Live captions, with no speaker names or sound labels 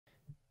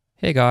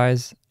Hey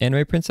guys,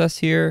 Anime Princess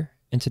here,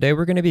 and today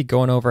we're going to be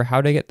going over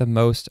how to get the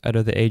most out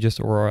of the Aegis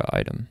Aurora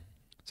item.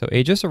 So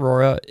Aegis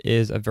Aurora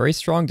is a very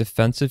strong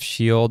defensive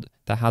shield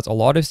that has a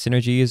lot of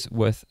synergies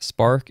with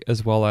Spark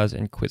as well as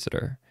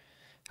Inquisitor.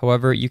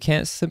 However, you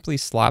can't simply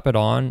slap it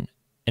on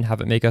and have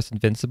it make us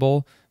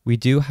invincible. We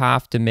do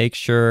have to make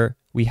sure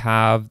we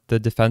have the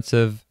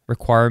defensive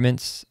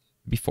requirements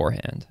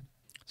beforehand.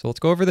 So let's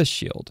go over the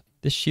shield.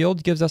 This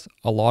shield gives us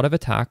a lot of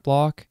attack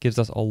block, gives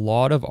us a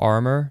lot of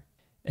armor,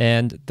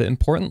 and the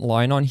important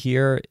line on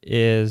here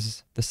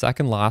is the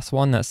second last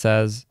one that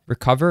says,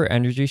 recover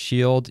energy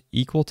shield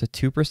equal to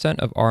 2%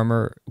 of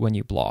armor when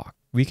you block.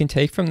 We can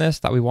take from this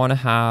that we want to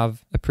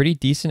have a pretty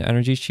decent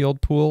energy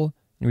shield pool,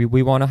 and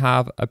we want to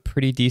have a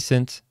pretty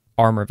decent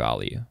armor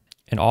value.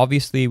 And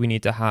obviously we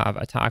need to have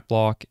attack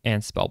block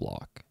and spell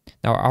block.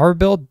 Now our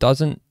build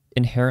doesn't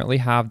inherently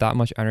have that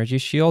much energy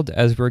shield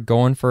as we're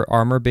going for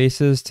armor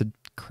bases to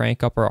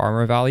crank up our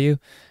armor value.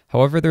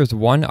 However, there's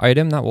one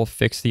item that will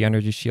fix the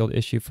energy shield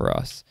issue for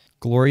us.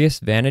 Glorious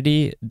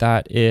Vanity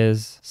that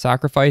is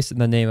sacrificed in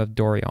the name of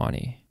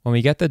Doriani. When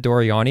we get the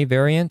Doriani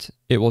variant,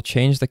 it will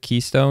change the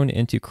keystone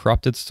into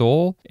Corrupted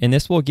Soul, and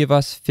this will give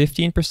us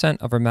 15%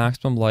 of our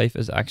maximum life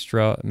as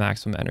extra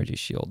maximum energy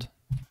shield.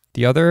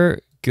 The other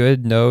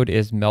good node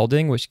is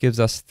Melding, which gives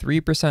us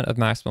 3% of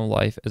maximum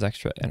life as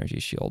extra energy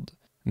shield.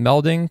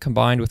 Melding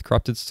combined with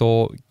Corrupted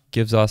Soul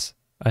gives us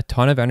a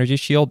ton of energy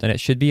shield, and it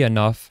should be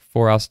enough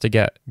for us to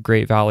get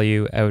great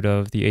value out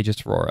of the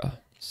Aegis Aurora.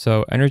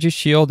 So energy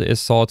shield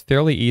is solved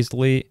fairly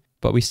easily,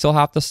 but we still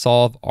have to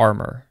solve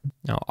armor.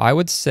 Now I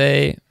would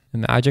say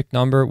the magic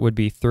number would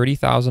be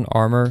 30,000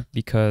 armor,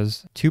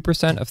 because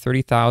 2% of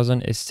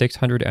 30,000 is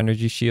 600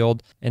 energy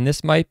shield, and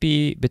this might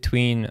be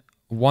between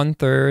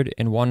 1/3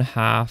 and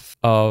 1/2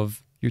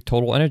 of your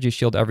total energy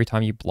shield every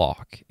time you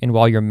block. And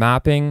while you're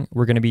mapping,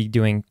 we're going to be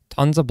doing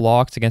tons of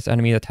blocks against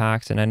enemy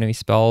attacks and enemy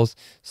spells.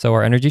 So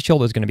our energy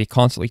shield is going to be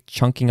constantly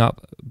chunking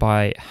up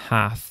by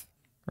half.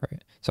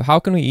 Right. So how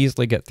can we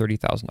easily get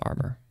 30,000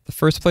 armor? The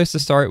first place to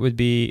start would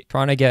be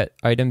trying to get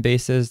item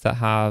bases that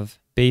have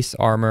base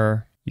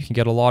armor. You can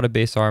get a lot of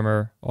base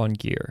armor on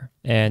gear.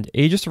 And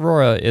Aegis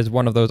Aurora is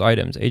one of those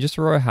items. Aegis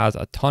Aurora has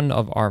a ton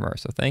of armor.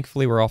 So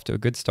thankfully we're off to a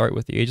good start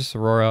with the Aegis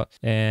Aurora,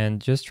 and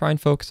just try and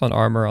focus on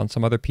armor on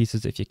some other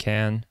pieces if you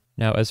can.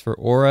 Now as for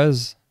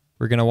auras,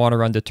 we're going to want to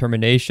run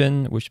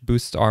Determination, which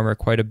boosts armor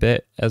quite a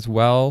bit, as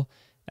well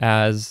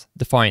as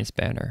Defiance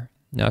Banner.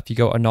 Now if you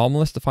go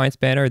Anomalous Defiance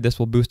Banner, this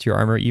will boost your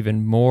armor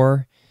even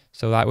more.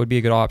 So that would be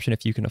a good option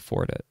if you can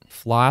afford it.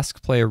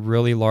 Flasks play a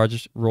really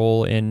large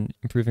role in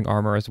improving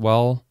armor as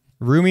well.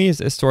 Roomies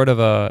is sort of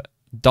a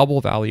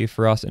double value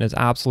for us and is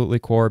absolutely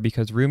core,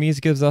 because Roomies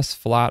gives us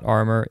flat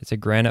armor. It's a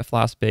granite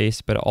flask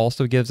base, but it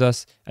also gives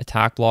us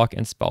attack block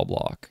and spell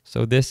block.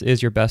 So this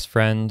is your best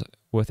friend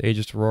with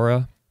Aegis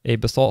Aurora. A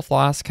Basalt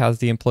Flask has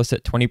the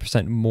implicit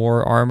 20%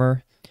 more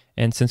armor,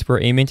 and since we're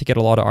aiming to get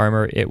a lot of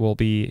armor, it will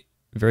be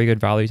very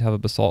good value to have a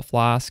Basalt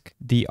Flask.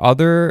 The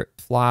other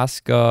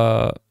flask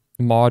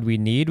mod we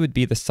need would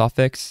be the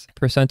Suffix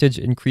percentage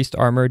increased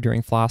armor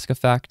during flask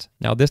effect.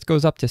 Now this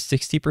goes up to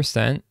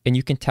 60%, and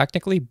you can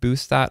technically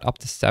boost that up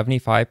to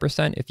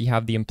 75% if you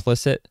have the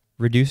implicit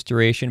reduced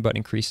duration but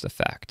increased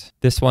effect.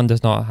 This one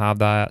does not have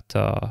that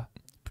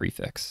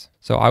prefix.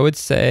 So I would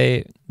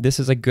say this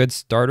is a good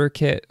starter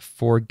kit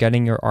for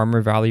getting your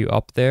armor value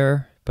up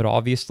there, but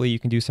obviously you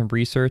can do some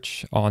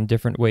research on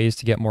different ways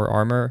to get more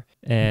armor,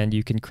 and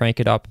you can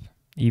crank it up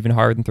even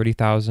higher than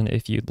 30,000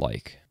 if you'd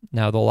like.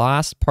 Now the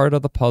last part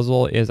of the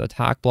puzzle is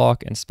attack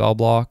block and spell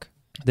block.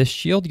 This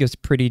shield gives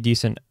pretty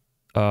decent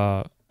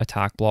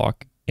attack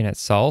block in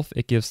itself.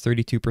 It gives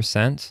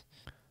 32%.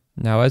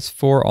 Now as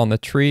for on the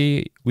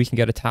tree, we can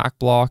get attack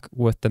block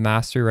with the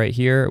mastery right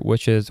here,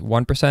 which is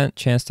 1%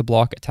 chance to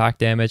block attack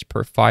damage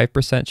per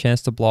 5%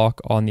 chance to block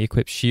on the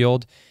equipped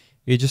shield.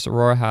 Aegis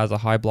Aurora has a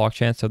high block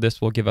chance, so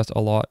this will give us a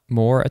lot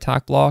more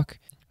attack block.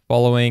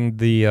 Following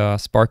the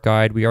Spark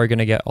Guide, we are going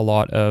to get a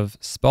lot of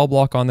spell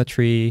block on the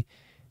tree.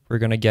 We're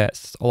going to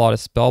get a lot of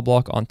spell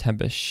block on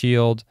Tempest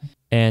Shield.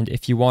 And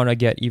if you want to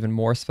get even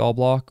more spell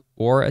block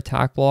or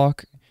attack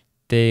block,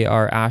 they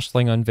are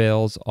Ashling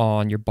Unveils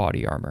on your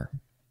body armor.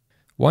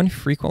 One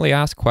frequently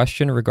asked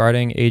question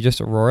regarding Aegis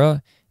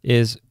Aurora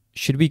is,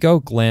 should we go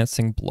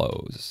Glancing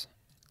Blows?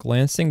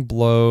 Glancing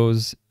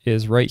Blows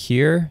is right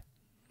here,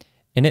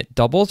 and it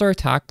doubles our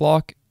attack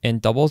block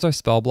and doubles our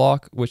spell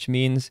block, which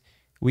means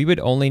we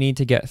would only need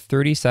to get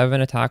 37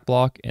 attack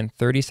block and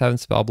 37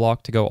 spell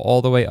block to go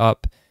all the way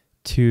up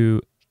to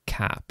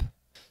cap.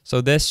 So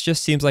this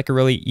just seems like a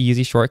really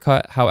easy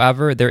shortcut.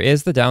 However, there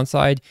is the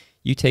downside.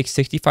 You take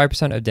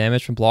 65% of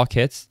damage from block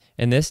hits,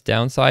 and this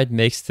downside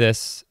makes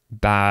this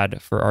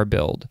bad for our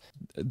build.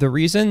 The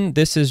reason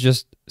this is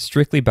just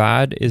strictly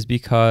bad is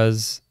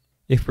because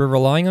if we're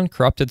relying on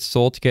Corrupted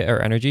Soul to get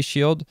our energy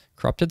shield,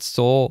 Corrupted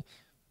Soul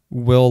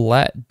will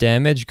let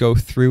damage go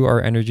through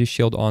our energy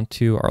shield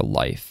onto our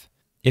life.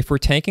 If we're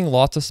tanking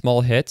lots of small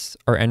hits,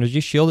 our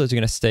energy shield is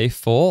going to stay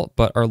full,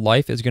 but our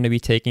life is going to be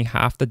taking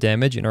half the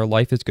damage and our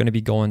life is going to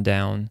be going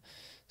down.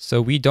 So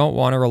we don't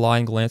want to rely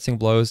on glancing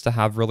blows to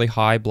have really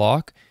high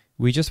block.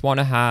 We just want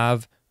to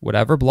have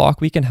whatever block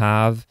we can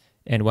have.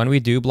 And when we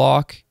do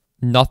block,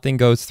 nothing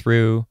goes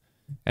through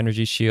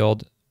energy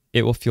shield.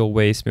 It will feel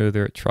way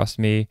smoother, trust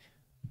me.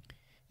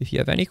 If you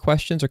have any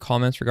questions or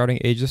comments regarding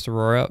Aegis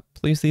Aurora,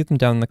 please leave them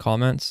down in the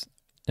comments.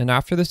 And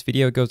after this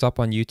video goes up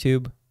on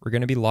YouTube, we're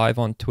going to be live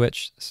on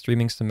Twitch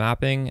streaming some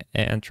mapping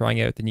and trying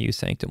out the new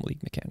Sanctum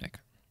League mechanic.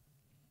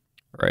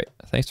 All right,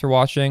 thanks for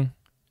watching.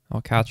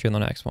 I'll catch you in the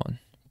next one.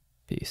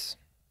 Peace.